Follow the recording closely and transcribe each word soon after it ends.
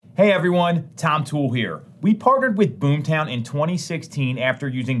Hey everyone, Tom Toole here. We partnered with Boomtown in 2016 after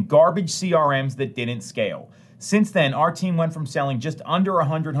using garbage CRMs that didn't scale. Since then, our team went from selling just under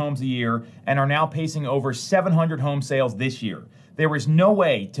 100 homes a year and are now pacing over 700 home sales this year. There is no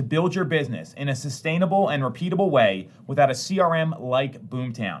way to build your business in a sustainable and repeatable way without a CRM like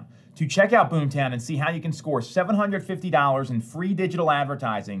Boomtown. To check out Boomtown and see how you can score $750 in free digital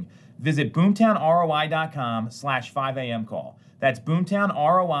advertising, visit boomtownroi.com/5am call. That's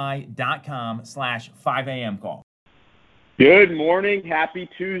boomtownroi.com/5am call. Good morning. Happy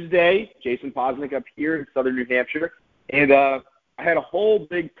Tuesday. Jason Posnick up here in Southern New Hampshire. And I had a whole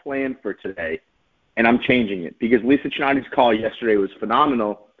big plan for today, and I'm changing it because Lisa Chinotti's call yesterday was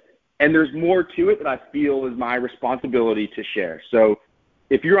phenomenal, and there's more to it that I feel is my responsibility to share. So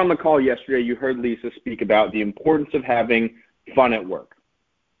if you're on the call yesterday, you heard Lisa speak about the importance of having fun at work.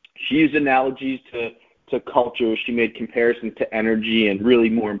 She used analogies to culture. She made comparisons to energy and really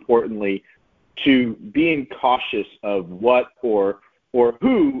more importantly to being cautious of what or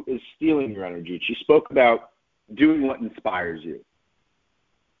who is stealing your energy. She spoke about doing what inspires you.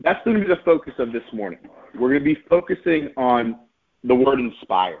 That's going to be the focus of this morning. We're going to be focusing on the word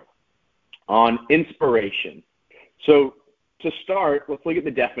inspire, on inspiration. So to start, let's look at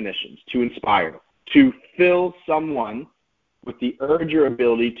the definitions. To inspire, to fill someone with the urge or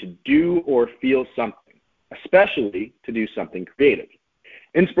ability to do or feel something, especially to do something creative.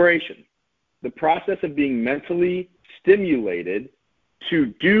 Inspiration, the process of being mentally stimulated to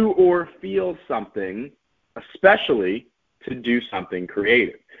do or feel something, especially to do something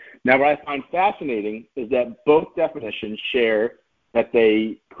creative. Now, what I find fascinating is that both definitions share that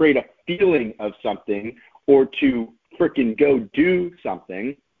they create a feeling of something or to freaking go do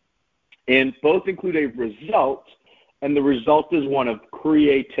something, and both include a result, and the result is one of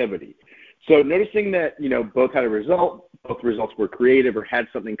creativity. So noticing that, both had a result, both results were creative or had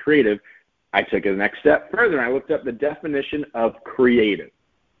something creative, I took it the next step further and I looked up the definition of creative.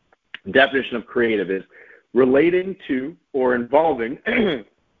 The definition of creative is relating to or involving the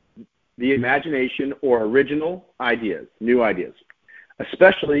imagination or original ideas, new ideas,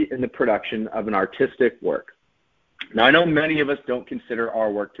 especially in the production of an artistic work. Now, I know many of us don't consider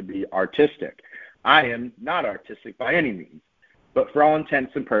our work to be artistic. I am not artistic by any means. But for all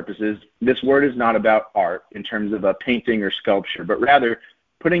intents and purposes, this word is not about art in terms of a painting or sculpture, but rather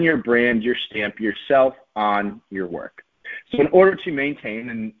putting your brand, your stamp, yourself on your work. So in order to maintain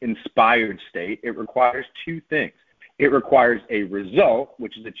an inspired state, it requires two things. It requires a result,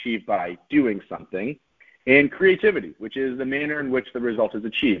 which is achieved by doing something, and creativity, which is the manner in which the result is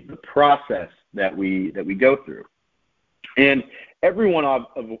achieved, the process that we go through. And everyone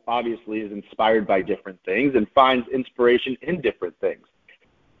obviously is inspired by different things and finds inspiration in different things.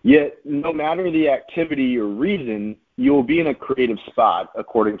 Yet, no matter the activity or reason, you will be in a creative spot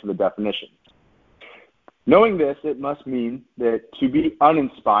according to the definition. Knowing this, it must mean that to be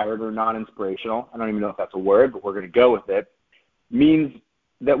uninspired or non-inspirational, I don't even know if that's a word, but we're going to go with it, means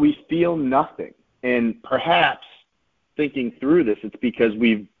that we feel nothing. And perhaps thinking through this, it's because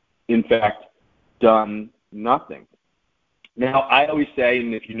we've, in fact, done nothing. Now, I always say,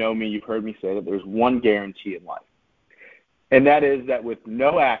 and if you know me, you've heard me say that there's one guarantee in life. And that is that with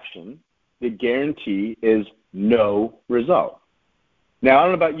no action, the guarantee is no result. Now, I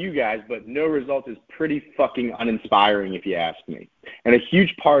don't know about you guys, but no result is pretty fucking uninspiring if you ask me. And a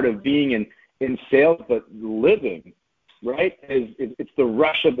huge part of being in sales, but living, right, it's the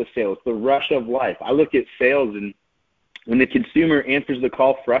rush of the sale. It's the rush of life. I look at sales, and when the consumer answers the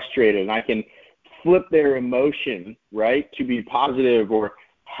call frustrated, and I can flip their emotion, right, to be positive or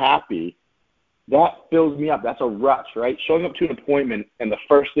happy, that fills me up. That's a rush, right? Showing up to an appointment and the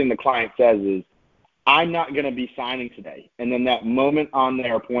first thing the client says is, I'm not going to be signing today. And then that moment on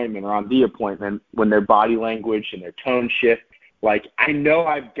their appointment or on the appointment when their body language and their tone shift, like, I know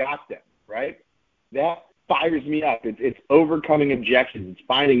I've got them, right? That fires me up. It's overcoming objections. It's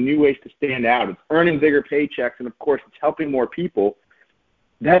finding new ways to stand out. It's earning bigger paychecks. And, of course, it's helping more people.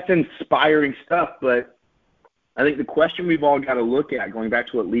 That's inspiring stuff, but I think the question we've all got to look at, going back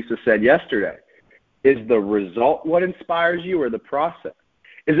to what Lisa said yesterday, is the result what inspires you or the process?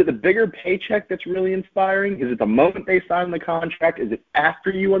 Is it the bigger paycheck that's really inspiring? Is it the moment they sign the contract? Is it after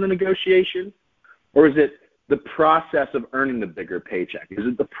you won the negotiation? Or is it the process of earning the bigger paycheck? Is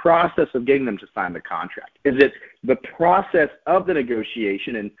it the process of getting them to sign the contract? Is it the process of the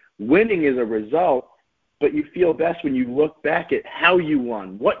negotiation and winning is a result, but you feel best when you look back at how you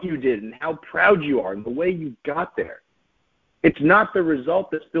won, what you did, and how proud you are and the way you got there? It's not the result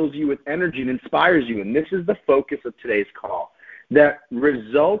that fills you with energy and inspires you, and this is the focus of today's call. that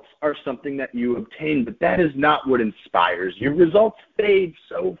results are something that you obtain, but that is not what inspires. Your results fade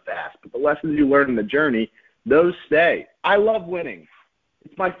so fast, but the lessons you learn in the journey, those stay. I love winning.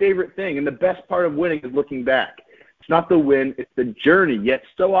 It's my favorite thing, and the best part of winning is looking back. It's not the win, it's the journey, yet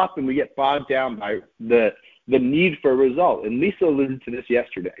so often we get bogged down by the need for a result, and Lisa alluded to this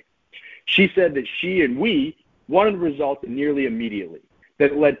yesterday. She said that she and we wanted results nearly immediately.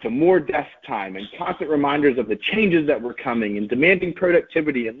 That led to more desk time and constant reminders of the changes that were coming and demanding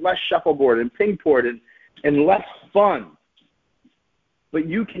productivity and less shuffleboard and pingpong and less fun. But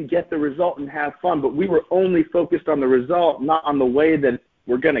you can get the result and have fun, but we were only focused on the result, not on the way that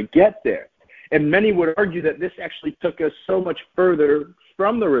we're going to get there. And many would argue that this actually took us so much further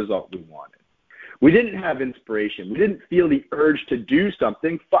from the result we wanted. We didn't have inspiration. We didn't feel the urge to do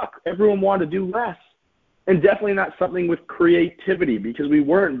something. Everyone wanted to do less. And definitely not something with creativity, because we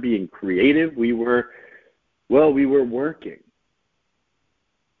weren't being creative. We were working.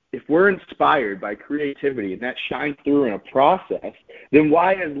 If we're inspired by creativity and that shines through in a process, then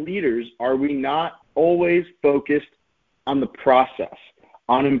why as leaders are we not always focused on the process,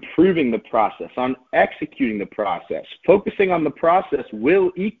 on improving the process, on executing the process? Focusing on the process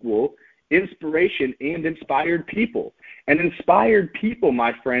will equal inspiration and inspired people. And inspired people,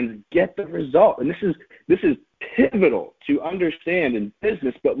 my friends, get the result. And this is pivotal to understand in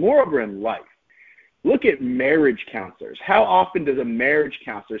business, but moreover in life. Look at marriage counselors. How often does a marriage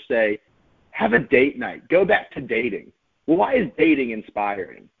counselor say, have a date night, go back to dating? Well, why is dating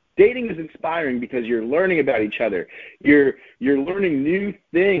inspiring? Dating is inspiring because you're learning about each other. You're learning new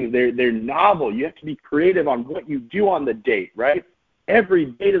things. They're novel. You have to be creative on what you do on the date, right? Every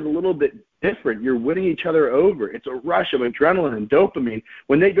date is a little bit different. You're winning each other over. It's a rush of adrenaline and dopamine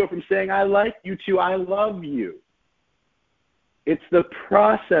when they go from saying, I like you to I love you. It's the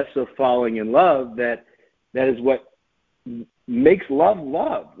process of falling in love that is what makes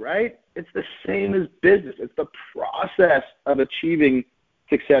love, right? It's the same as business. It's the process of achieving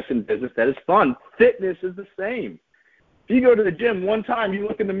success in business that is fun. Fitness is the same. If you go to the gym one time, you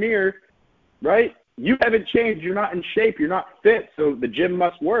look in the mirror, right? You haven't changed. You're not in shape. You're not fit. So the gym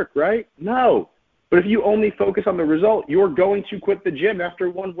must work, right? No. But if you only focus on the result, you're going to quit the gym after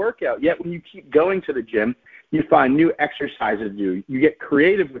one workout. Yet when you keep going to the gym, you find new exercises to do. You get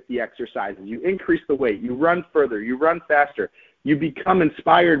creative with the exercises. You increase the weight. You run further. You run faster. You become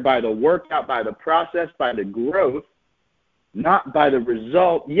inspired by the workout, by the process, by the growth, not by the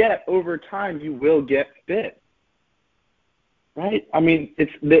result. Yet over time, you will get fit. Right? I mean,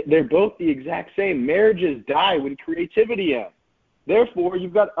 they're both the exact same. Marriages die when creativity ends. Therefore,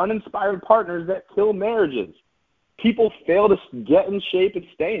 you've got uninspired partners that kill marriages. People fail to get in shape and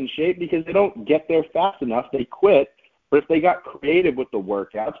stay in shape because they don't get there fast enough. They quit. But if they got creative with the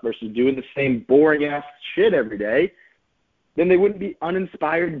workouts versus doing the same boring-ass shit every day, then they wouldn't be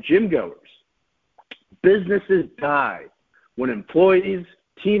uninspired gym goers. Businesses die when employees,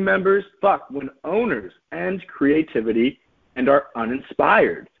 team members, when owners end creativity and are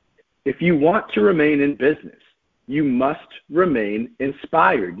uninspired. If you want to remain in business, you must remain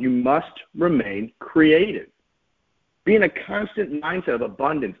inspired. You must remain creative. Be in a constant mindset of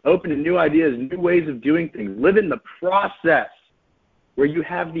abundance, open to new ideas, new ways of doing things. Live in the process where you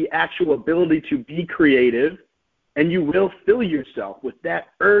have the actual ability to be creative, and you will fill yourself with that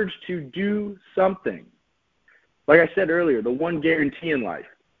urge to do something. Like I said earlier, the one guarantee in life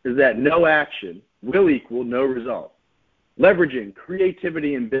is that no action will equal no result. Leveraging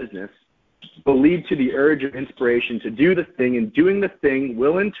creativity in business will lead to the urge of inspiration to do the thing, and doing the thing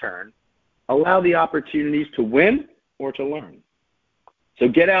will in turn allow the opportunities to win or to learn. So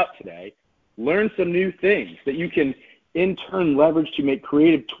get out today, learn some new things that you can in turn leverage to make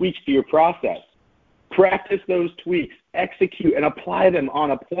creative tweaks to your process. Practice those tweaks, execute and apply them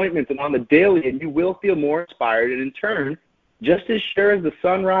on appointments and on the daily, and you will feel more inspired. And in turn, just as sure as the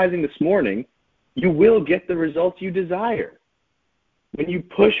sun rising this morning, you will get the results you desire. When you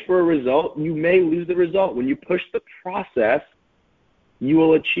push for a result, you may lose the result. When you push the process, you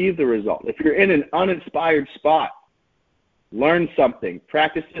will achieve the result. If you're in an uninspired spot, learn something,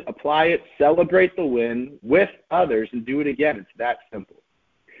 practice it, apply it, celebrate the win with others, and do it again. It's that simple.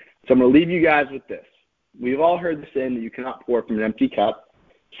 So I'm going to leave you guys with this. We've all heard the saying that you cannot pour from an empty cup.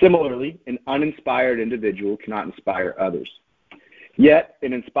 Similarly, an uninspired individual cannot inspire others. Yet,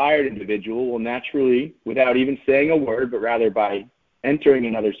 an inspired individual will naturally, without even saying a word, but rather by entering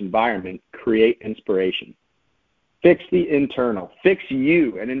another's environment, create inspiration. Fix the internal. Fix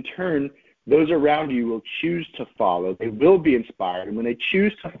you, and in turn, those around you will choose to follow. They will be inspired, and when they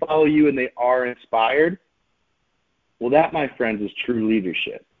choose to follow you and they are inspired, well, that, my friends, is true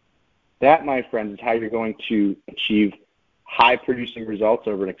leadership. That, my friends, is how you're going to achieve high-producing results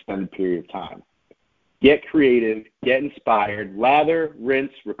over an extended period of time. Get creative, get inspired, lather,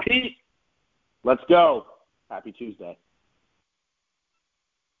 rinse, repeat. Let's go. Happy Tuesday.